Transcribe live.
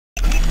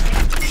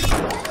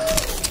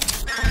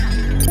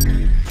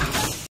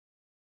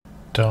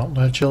Don't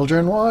let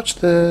children watch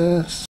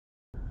this.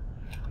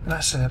 And I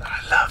said, I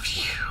love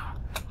you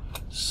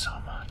so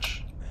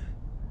much.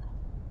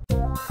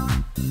 An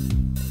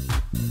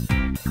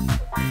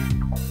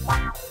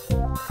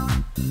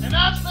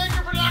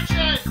OuchMaker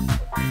production!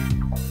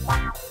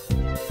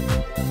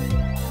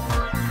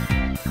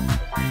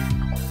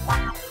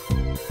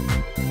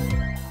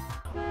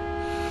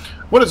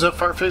 What is up,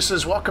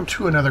 Fartfaces? Welcome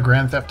to another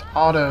Grand Theft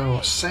Auto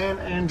San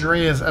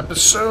Andreas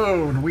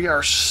episode. We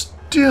are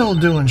still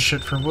doing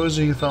shit for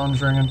Woozy.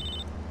 Phone's ringing.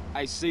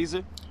 Hey,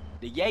 Caesar.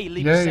 The Yay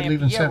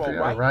leaving San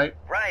Fierro, right?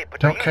 Right, but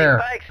Don't care.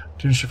 bikes.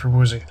 Doing shit for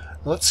Woozy.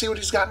 Let's see what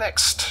he's got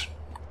next.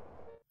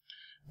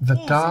 The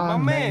Woozy, Da my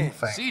Main man.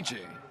 thing. CJ,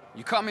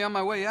 you caught me on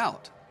my way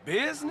out.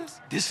 Business?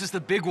 This is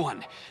the big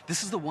one.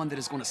 This is the one that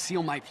is going to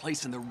seal my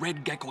place in the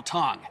Red Gecko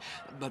Tong.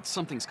 But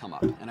something's come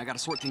up, and I gotta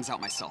sort things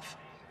out myself.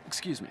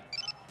 Excuse me.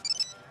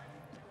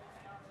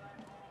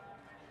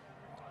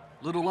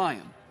 Little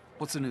Lion,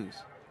 what's the news?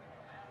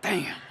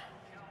 Damn!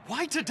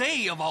 Why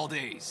today of all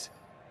days?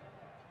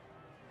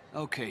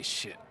 Okay,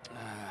 shit.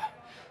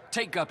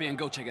 Take Guppy and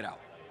go check it out.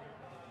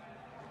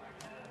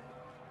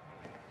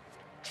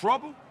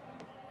 Trouble?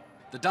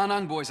 The Da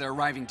Nang boys are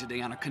arriving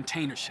today on a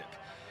container ship.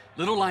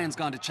 Little Lion's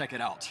gone to check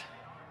it out.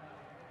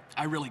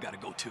 I really gotta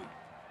go too.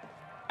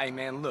 Hey,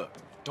 man, look.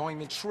 Don't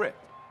even trip.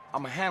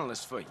 I'ma handle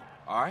this for you,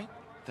 all right?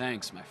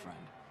 Thanks, my friend.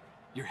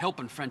 Your help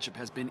and friendship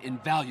has been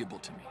invaluable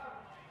to me.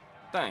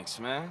 Thanks,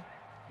 man.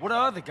 What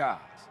are other guys?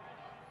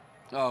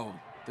 Oh,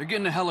 they're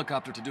getting a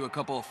helicopter to do a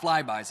couple of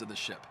flybys of the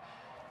ship.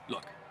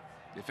 Look,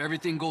 if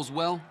everything goes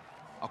well,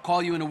 I'll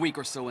call you in a week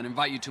or so and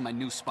invite you to my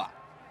new spot.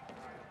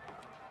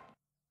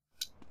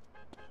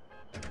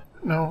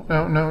 No.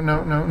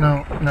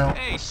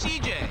 Hey,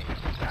 CJ!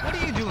 What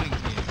are you doing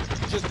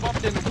here? Just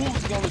bumped into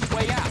Woozy on his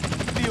way out.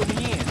 Fill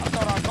me in. I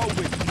thought I'd go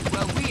with you.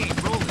 Well, we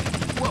ain't rolling.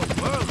 We're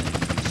whirling.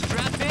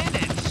 Strap in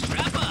and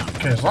strap up.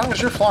 Okay, as long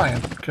as you're flying,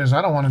 because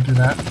I don't want to do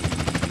that.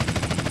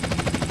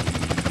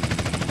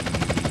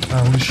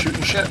 Are we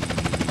shooting shit?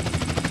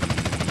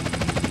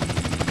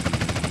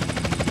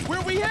 Where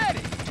we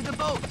headed? To the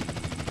boat.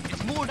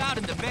 It's moored out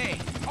in the bay.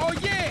 Oh,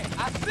 yeah.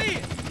 I see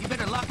it. You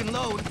better lock and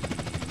load.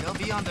 They'll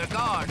be on their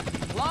guard.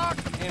 Lock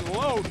and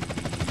load.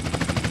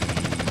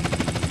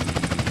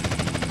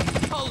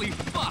 Holy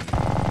fuck!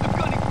 They're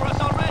gunning for us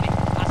already.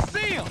 I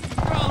see him.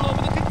 They're all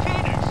over the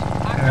containers.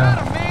 I Yeah.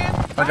 got him, man.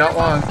 I got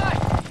one.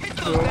 Hit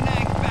those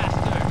Danang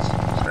bastards.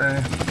 Three.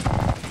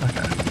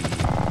 Okay.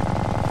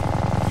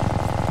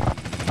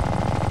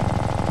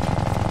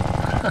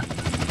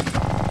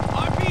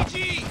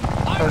 RPG!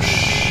 Oh,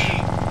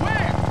 RPG!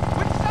 Where?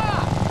 Which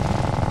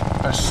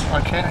side?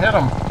 I can't hit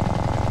him.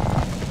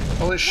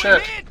 Holy We're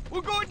shit. hit!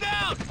 We're going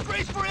down!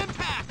 Brace for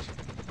impact!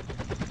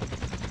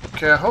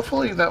 Okay,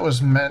 hopefully that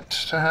was meant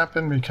to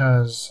happen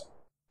because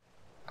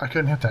I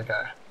couldn't hit that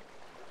guy.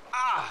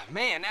 Ah,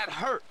 man, that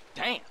hurt.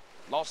 Damn.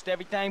 Lost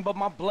everything but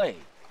my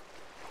blade.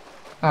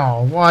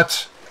 Oh,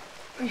 what?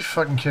 Are you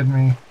fucking kidding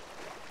me?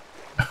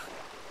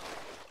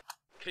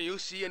 Can you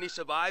see any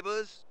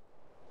survivors?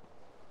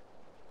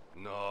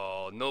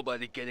 No,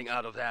 nobody getting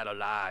out of that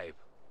alive.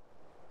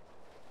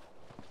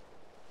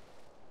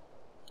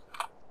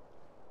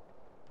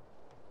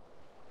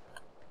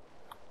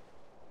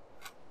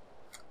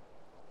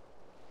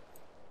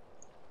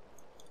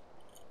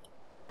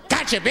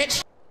 Gotcha,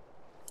 bitch!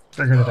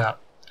 Figured it out.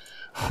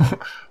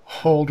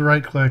 Hold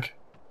right click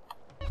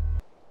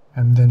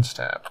and then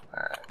stab.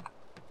 Alright.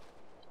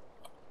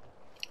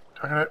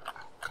 Do I gotta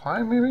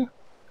climb maybe?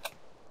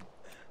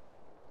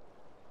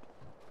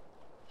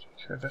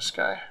 Secure this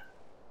guy.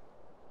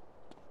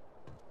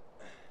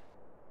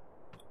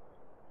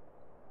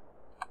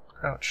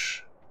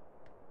 Crouch.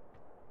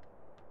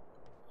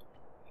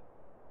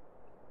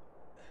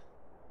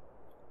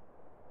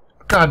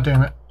 God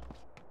damn it.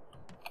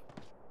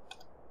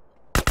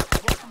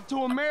 Welcome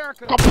to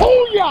America.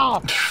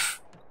 Kapooyah!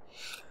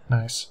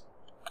 Nice.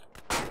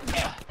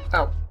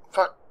 Ow.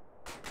 Fuck.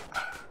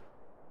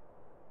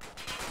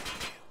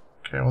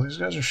 Okay, well these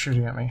guys are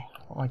shooting at me. I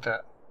don't like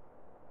that.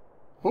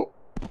 Oh.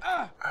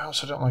 I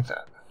also don't like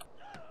that.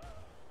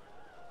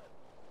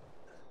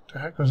 The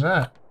heck was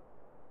that?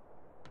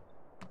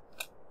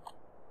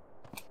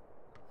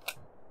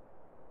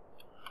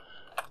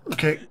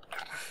 Okay.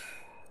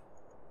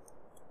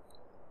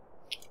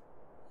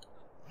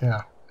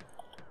 Yeah.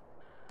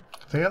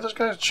 Did the other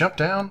guys jump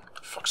down? What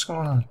the fuck's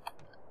going on?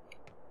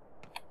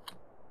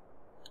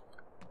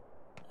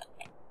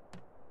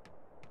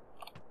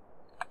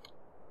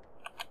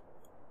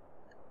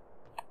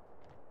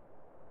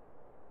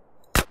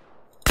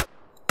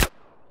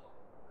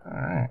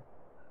 Alright.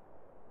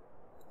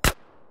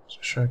 So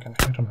sure I can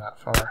hit them that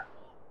far.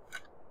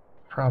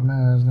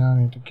 Problem is, now I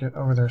need to get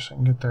over there so I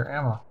can get their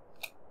ammo.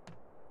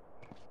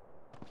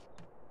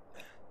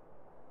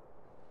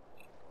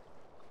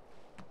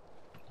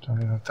 Don't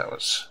even know if that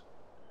was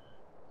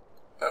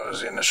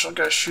the initial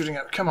guy shooting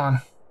at me. Come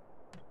on.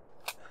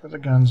 Where the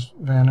guns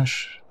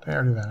vanish? They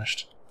already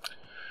vanished.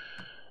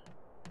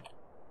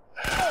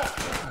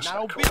 That's Now not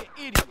don't cool. be an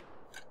idiot.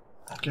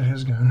 Get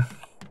his gun.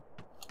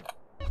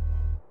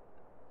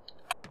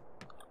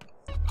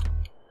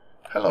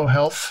 Hello,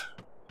 health.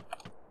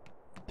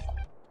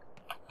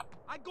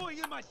 I go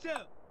in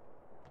myself.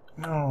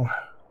 No.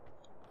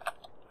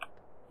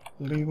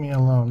 Leave me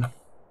alone.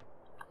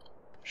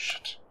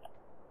 Shit.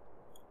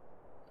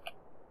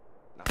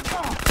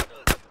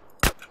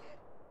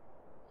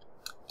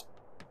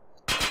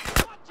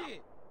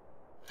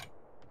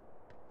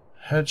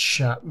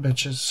 Headshot,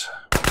 bitches.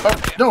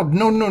 Oh, no,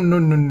 no, no, no,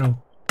 no, no.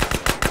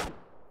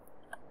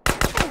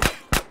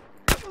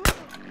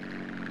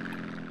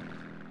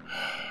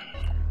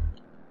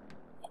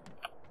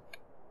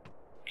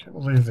 Can't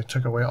believe they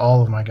took away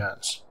all of my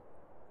guns.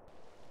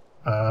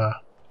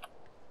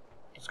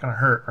 It's gonna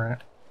hurt, right?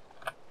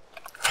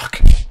 Fuck.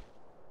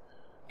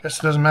 Guess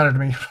it doesn't matter to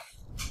me.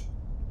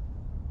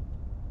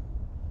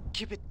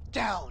 Keep it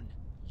down.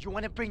 You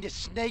want to bring the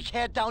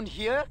snakehead down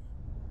here?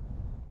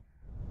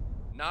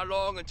 Not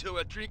long until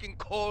we're drinking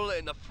cola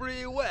in the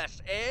free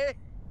west, eh?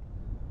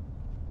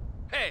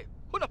 Hey,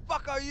 who the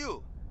fuck are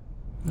you?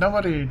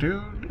 Nobody,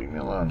 dude. Leave me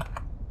alone.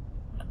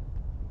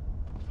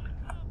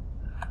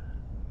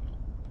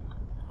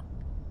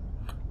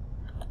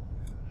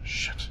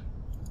 Shit.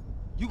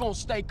 You gonna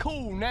stay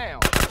cool now.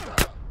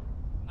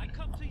 I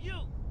come to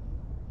you.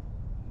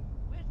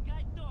 Where's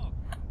guide dog?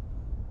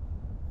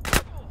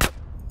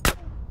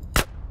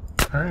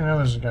 I already know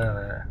there's a guy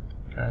over here.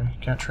 Okay, you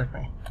can't trick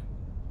me.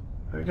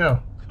 Where'd he go?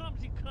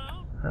 Clumsy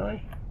clown.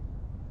 Really?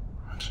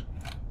 What?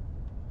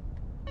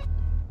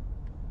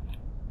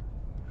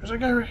 There's a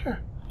guy right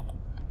here.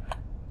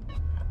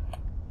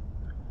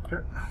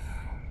 Here.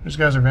 These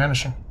guys are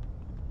vanishing.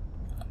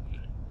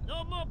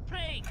 No more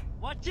praying.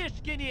 Watch this,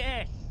 skinny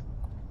ass.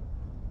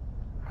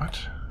 What?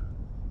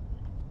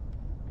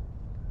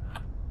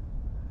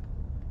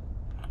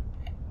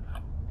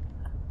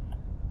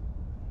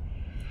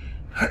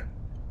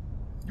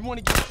 You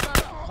wanna get shot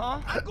up,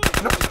 huh?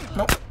 No,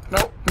 no,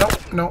 no, no,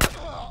 no.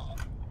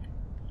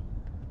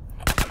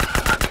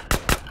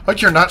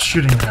 Like you're not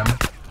shooting him.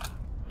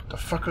 What the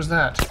fuck was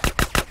that?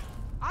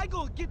 I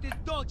go get this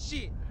dog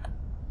shit.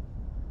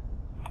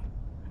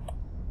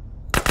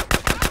 What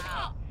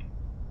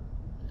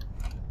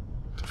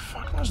the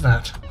fuck was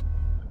that?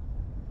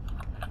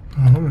 Oh,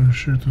 I'm gonna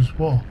shoot this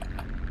wall.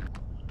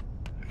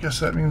 I guess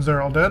that means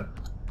they're all dead?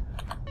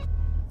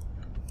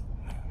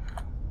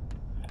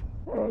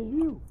 Hey,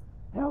 you.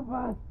 Help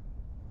us.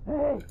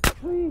 Hey,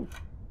 please.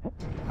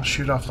 I'll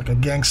shoot off like a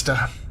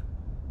gangsta.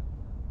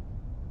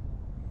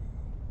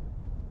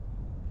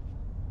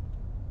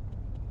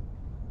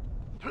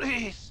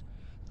 Please.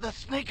 The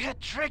snakehead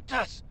tricked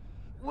us.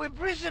 We're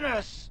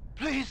prisoners.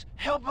 Please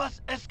help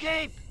us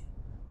escape.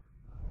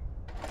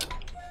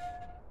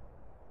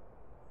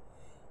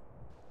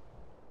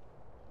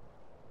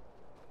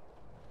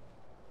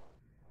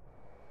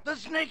 The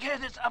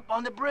snakehead is up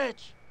on the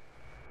bridge.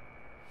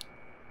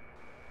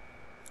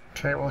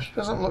 Okay, well, he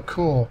doesn't look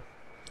cool.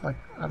 Like,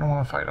 I don't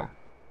want to fight him.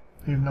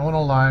 Leave no one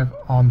alive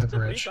on the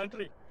bridge. Are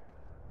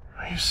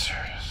you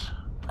serious?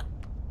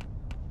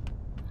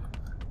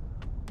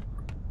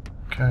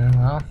 Okay,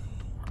 well.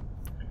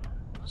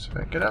 So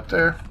I get up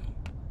there.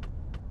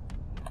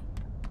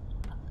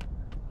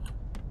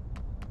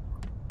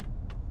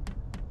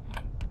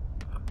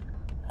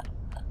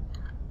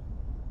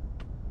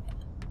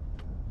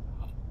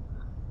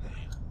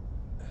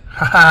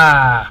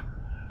 Haha!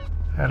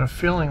 Had a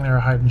feeling they were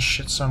hiding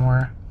shit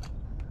somewhere.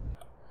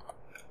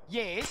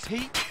 Yes,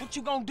 he. What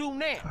you gonna do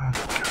now? Oh my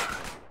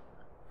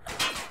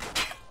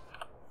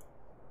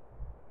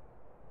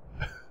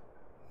god.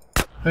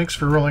 Thanks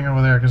for rolling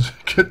over there, because I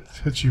could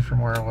hit you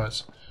from where I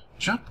was.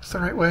 Jump the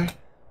right way.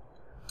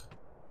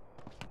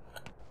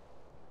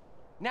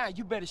 Now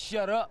you better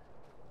shut up.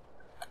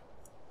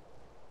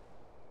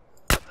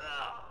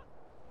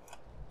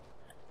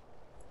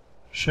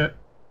 Shit.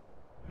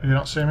 You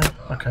don't see me?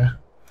 Okay.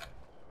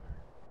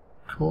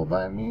 Cool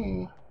by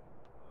me.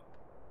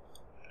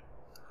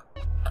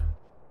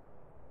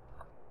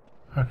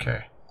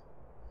 Okay.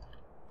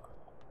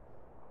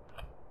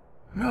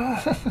 No!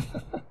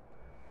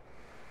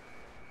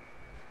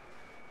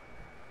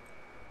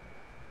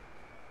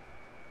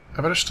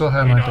 I better still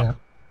have my damn...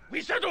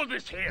 We settled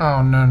this here.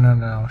 Oh, no, no,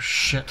 no.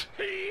 Shit.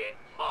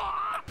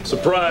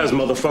 Surprise,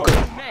 motherfucker.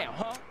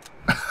 Now,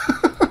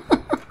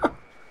 huh?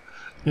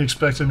 You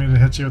expected me to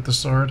hit you with the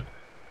sword?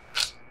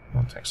 I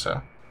don't think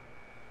so.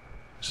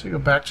 So you go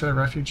back to the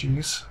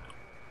refugees.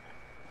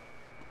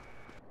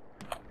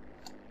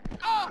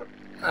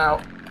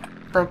 Ow.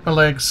 Broke my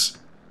legs.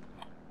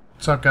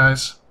 What's up,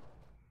 guys?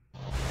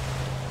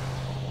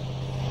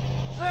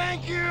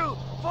 Thank you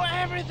for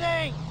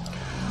everything.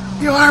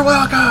 You are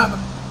welcome!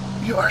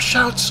 You are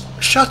shout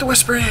the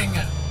whispering!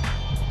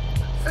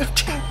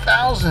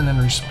 15,000 in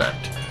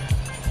respect.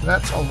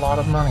 That's a lot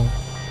of money.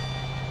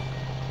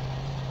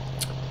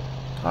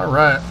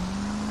 Alright.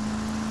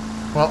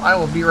 Well, I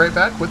will be right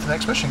back with the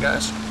next mission,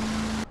 guys.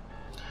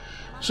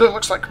 So it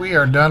looks like we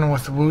are done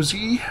with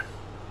Woozy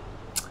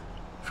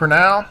for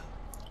now.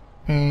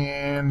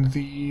 And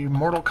the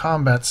Mortal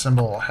Kombat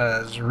symbol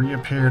has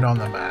reappeared on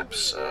the map,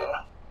 so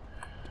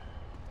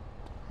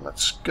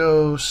let's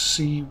go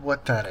see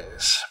what that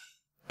is.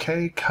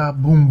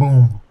 K-ka-boom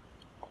boom.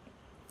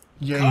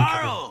 Yay.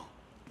 Carl!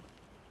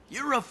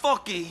 You're a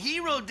fucking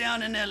hero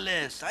down in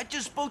LS. I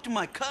just spoke to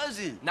my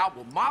cousin. Not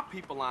with my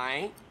people, I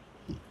ain't.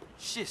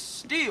 Shit's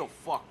still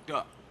fucked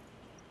up.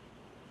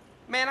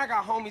 Man, I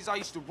got homies I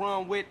used to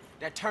run with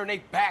that turn their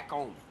back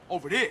on me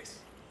over this.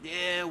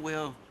 Yeah,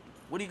 well,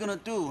 what are you gonna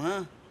do,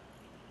 huh?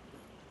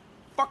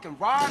 Fucking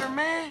Ryder,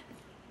 man.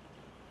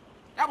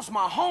 That was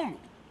my homie.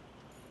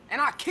 And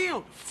I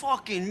killed him.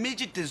 Fucking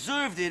midget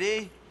deserved it,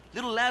 eh?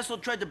 Little asshole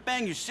tried to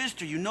bang your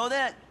sister, you know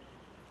that?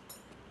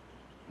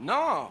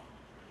 No.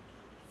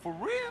 For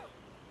real?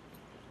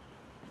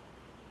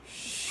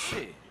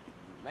 Shit.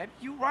 Maybe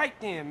you right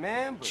then,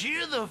 man, but...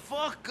 Cheer the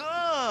fuck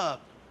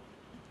up!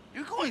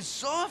 You're going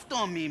soft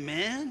on me,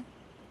 man.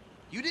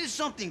 You did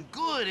something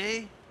good,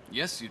 eh?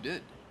 Yes, you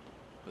did.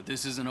 But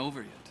this isn't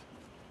over yet.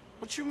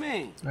 What you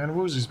mean? And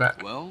Woozy's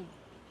back. Well,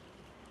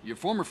 your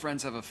former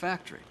friends have a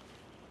factory.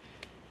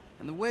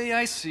 And the way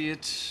I see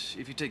it,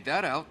 if you take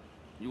that out,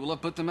 you will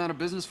have put them out of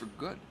business for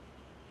good.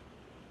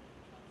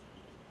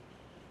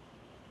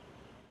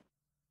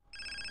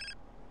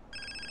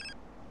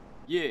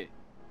 Yeah.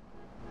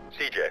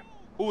 CJ,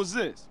 Who is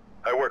this?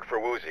 I work for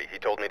Woozy. He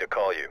told me to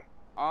call you.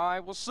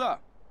 Alright, what's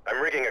up?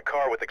 I'm rigging a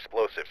car with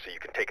explosives so you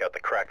can take out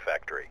the crack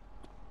factory.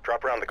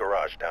 Drop around the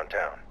garage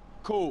downtown.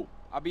 Cool.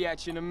 I'll be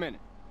at you in a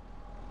minute.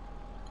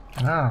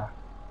 Oh.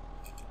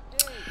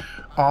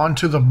 On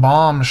to the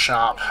bomb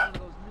shop.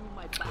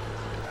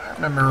 I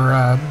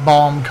remember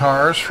bomb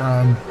cars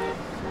from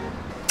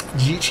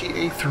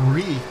GTA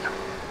 3.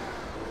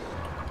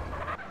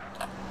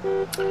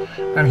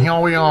 And here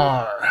we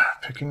are,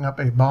 picking up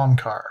a bomb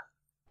car.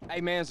 Hey,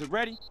 man, is it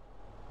ready?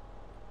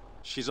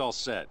 She's all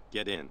set.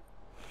 Get in.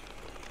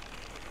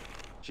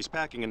 She's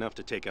packing enough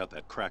to take out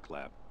that crack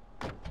lab.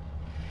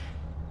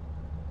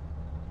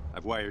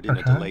 I've wired in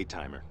a delay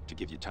timer to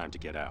give you time to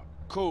get out.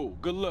 Cool.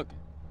 Good looking.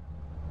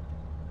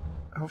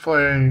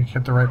 Hopefully I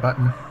hit the right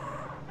button.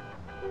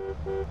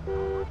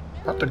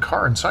 Put the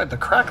car inside the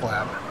crack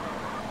lab.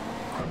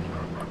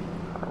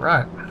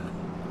 Alright.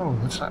 Oh,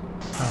 that's not...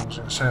 I was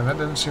going to say, that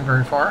didn't seem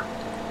very far.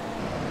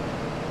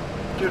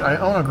 Dude, I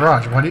own a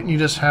garage. Why didn't you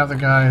just have the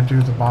guy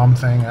do the bomb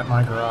thing at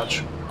my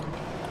garage?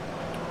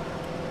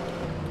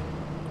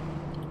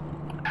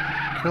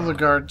 Kill the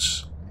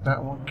guards.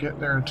 That will get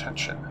their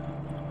attention.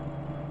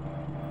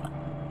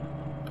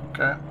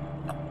 Okay.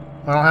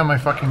 I don't have my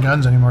fucking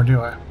guns anymore,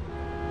 do I?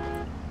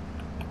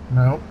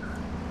 Nope.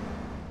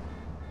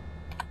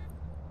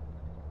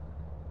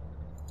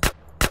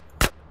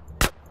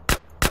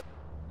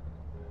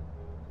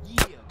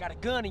 Yeah, got a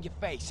gun in your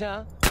face,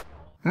 huh?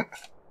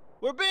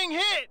 We're being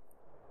hit!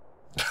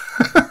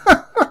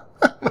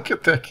 Look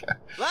at that guy.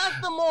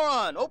 Blast the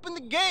moron! Open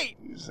the gate!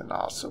 He's an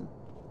awesome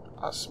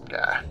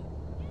guy.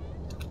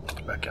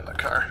 Get back in the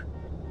car.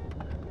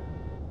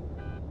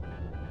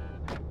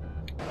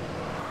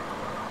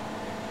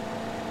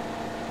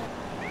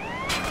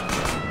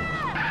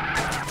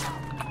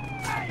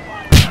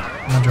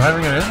 Am I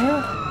driving it in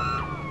here?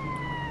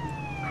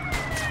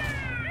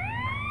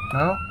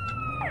 No?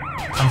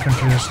 I'm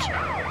confused.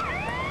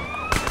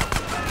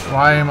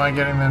 Why am I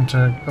getting them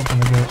to open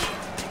the gate?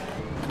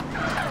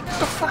 What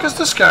the fuck is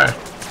this guy?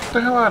 Get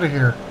the hell out of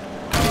here.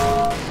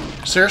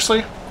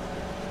 Seriously?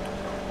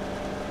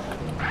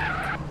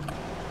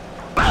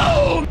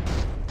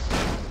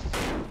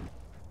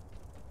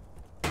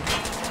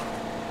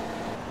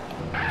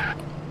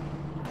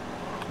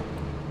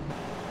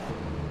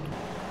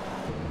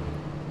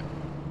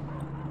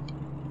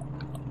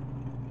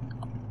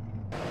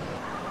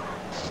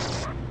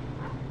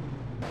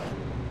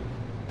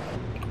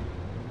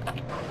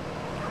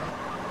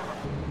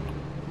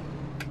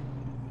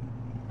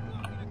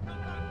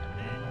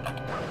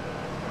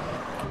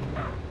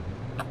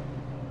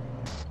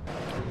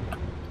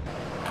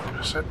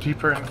 Set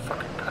deeper in the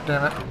fucking...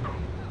 goddammit.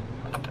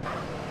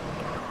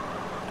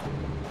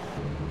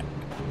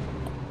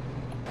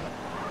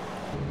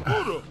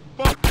 Who the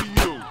fuck are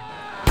you?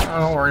 Oh,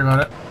 don't worry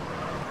about it.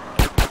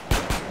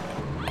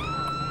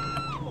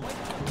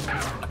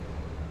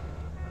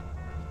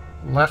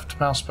 Left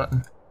mouse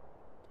button.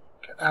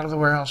 Get out of the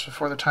warehouse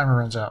before the timer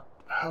runs out.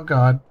 Oh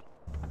god.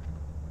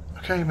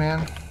 Okay,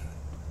 man.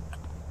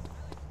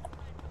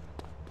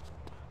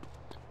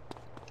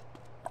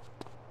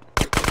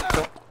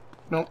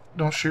 Nope,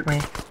 don't shoot me.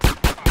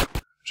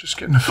 Just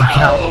getting the fuck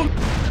out.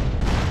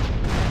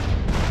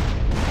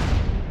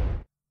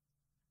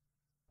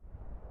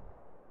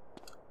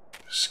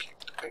 Escape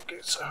the big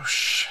gates. Oh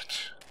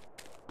shit.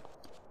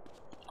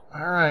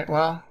 Alright,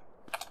 well.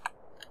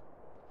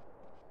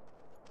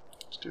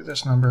 Let's do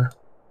this number.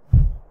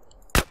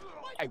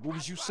 Hey, what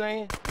was you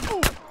saying?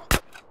 Oh,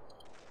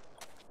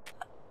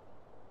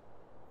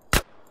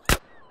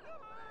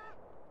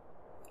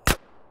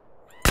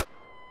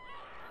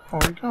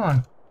 where are you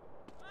going?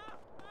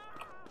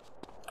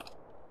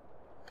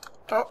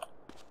 Oh.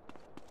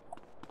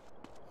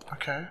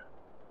 Okay.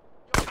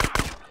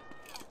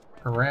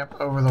 A ramp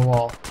over the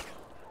wall.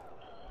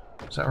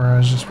 Is that where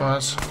I just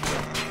was?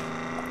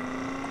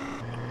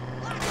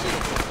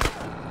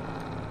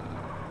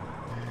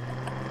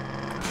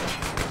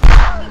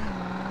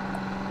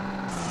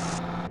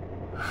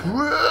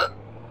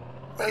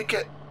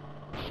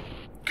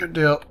 Good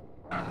deal.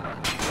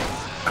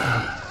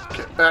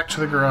 Get back to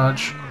the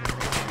garage.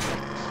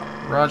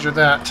 Roger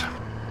that.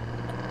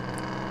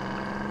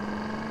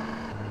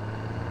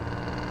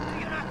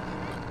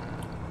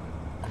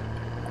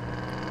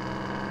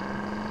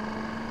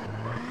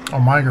 Oh,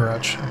 my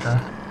garage. Okay.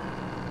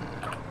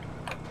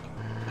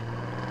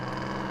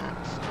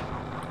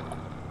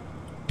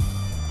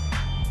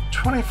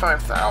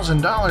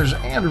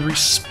 $25,000 and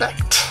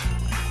respect.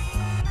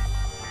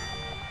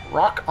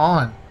 Rock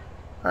on.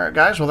 Alright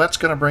guys, well that's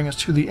going to bring us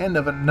to the end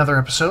of another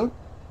episode.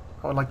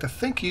 I would like to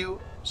thank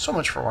you so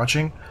much for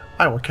watching.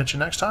 I will catch you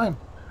next time.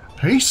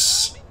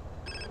 Peace!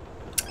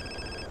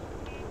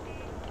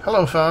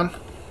 Hello, phone.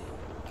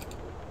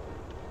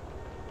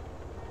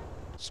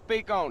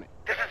 Speak on it.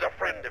 This is a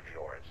friend of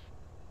yours.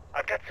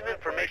 I've got some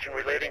information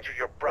relating to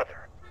your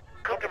brother.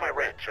 Come to my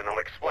ranch and I'll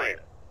explain.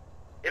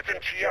 It's in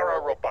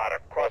Sierra Robata,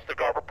 cross the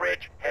Garber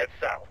Bridge, head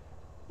south.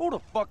 Who the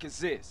fuck is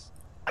this?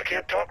 I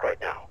can't talk right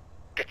now.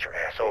 Get your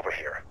ass over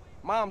here.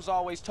 Mom's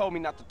always told me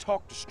not to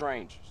talk to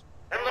strangers.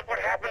 And look what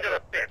happened to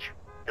the bitch.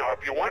 Now,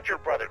 if you want your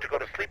brother to go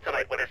to sleep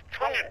tonight with his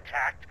tongue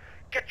intact,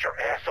 get your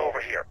ass over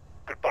here.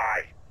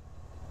 Goodbye.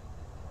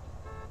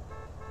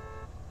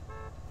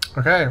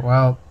 Okay,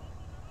 well,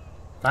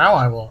 now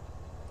I will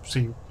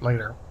see you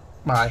later.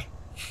 Bye.